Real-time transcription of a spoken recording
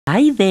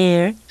Hi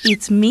there,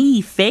 it's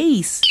me,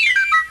 Face.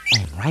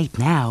 And right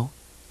now,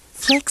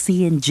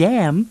 Flexi and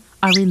Jam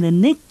are in the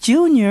Nick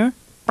Jr.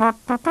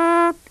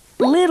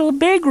 Little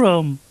Big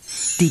Room.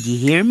 Did you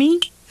hear me?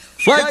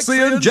 Flexi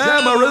and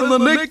Jam are in the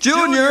Nick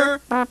Jr.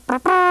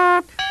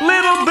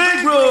 Little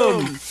Big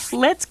Room.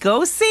 Let's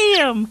go see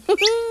them.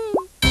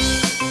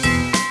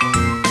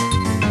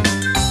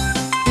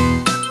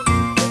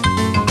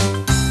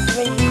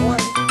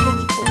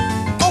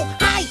 Oh,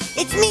 hi,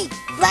 it's me,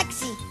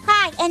 Flexi.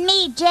 Hi, and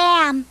me,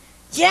 Jam.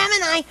 Jam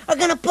and I are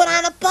gonna put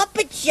on a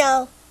puppet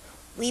show.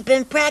 We've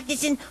been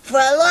practicing for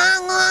a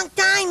long, long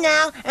time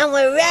now, and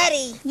we're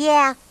ready.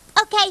 Yeah.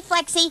 Okay,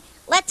 Flexi,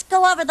 let's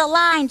go over the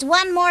lines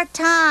one more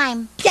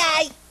time.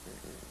 Okay.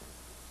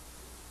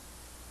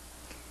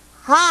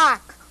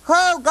 Hark!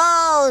 Who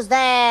goes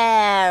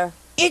there?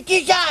 It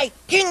is I,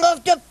 King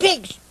of the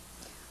Pigs.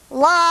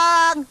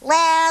 Long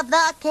live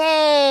the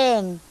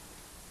king!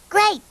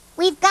 Great,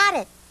 we've got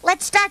it.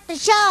 Let's start the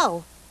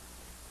show.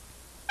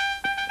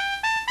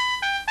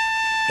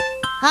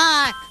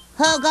 Hark!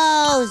 Who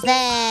goes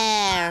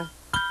there?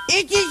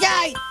 It is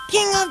I,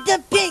 King of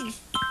the Pigs.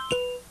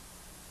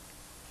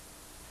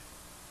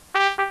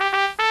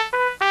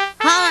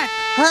 Hark!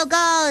 Who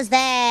goes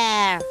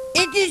there?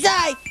 It is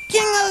I,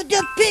 King of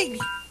the Pigs.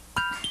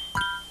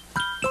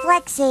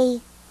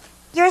 Flexi,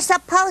 you're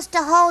supposed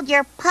to hold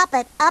your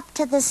puppet up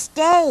to the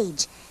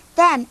stage.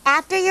 Then,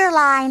 after your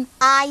line,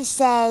 I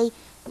say,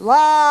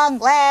 "Long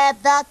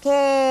live the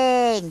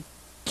king."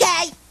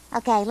 Okay.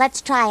 Okay,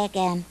 let's try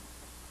again.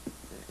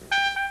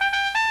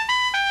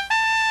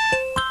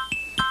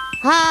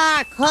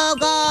 Hark! Who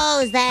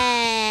goes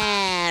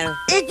there?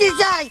 It is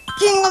I,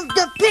 King of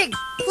the Pigs.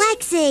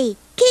 Flexi,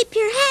 keep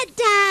your head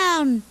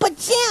down. But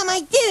Jam, I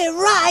did it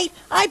right.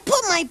 I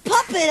put my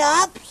puppet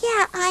up.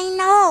 Yeah, I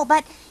know,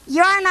 but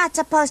you're not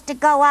supposed to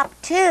go up,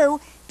 too.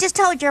 Just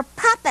hold your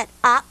puppet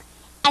up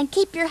and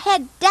keep your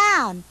head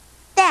down.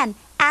 Then,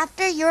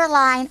 after your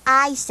line,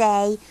 I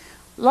say,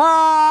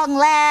 "Long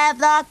live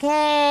the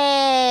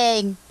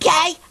king."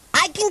 Okay,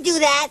 I can do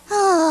that.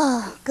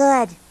 Oh,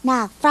 good.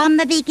 Now, from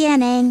the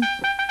beginning.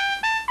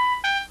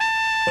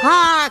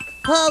 Hark!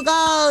 Who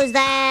goes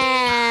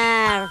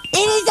there?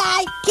 It is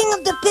I, King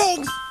of the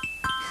Pigs.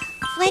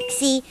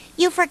 Flexi,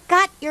 you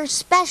forgot your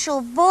special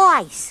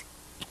voice.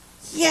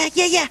 Yeah.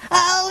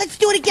 Let's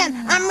do it again.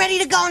 I'm ready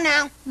to go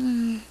now.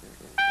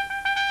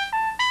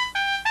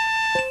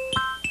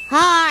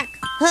 Hark!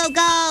 Who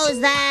goes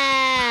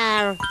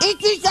there?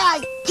 It is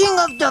I, King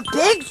of the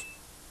Pigs.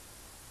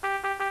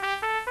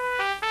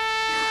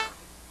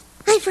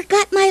 I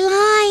forgot my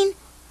line.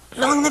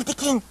 Long live the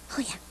king. Oh,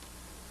 yeah.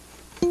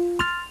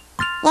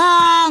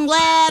 Long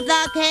live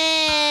the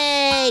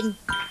king!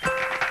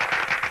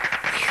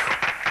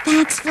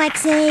 Thanks,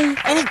 Flexi.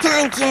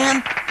 Anytime,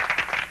 Jam.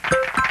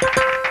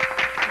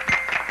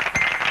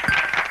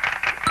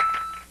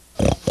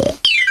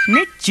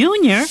 Nick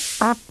Jr.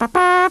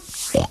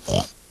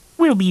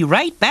 We'll be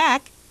right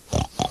back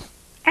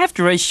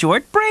after a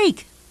short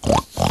break.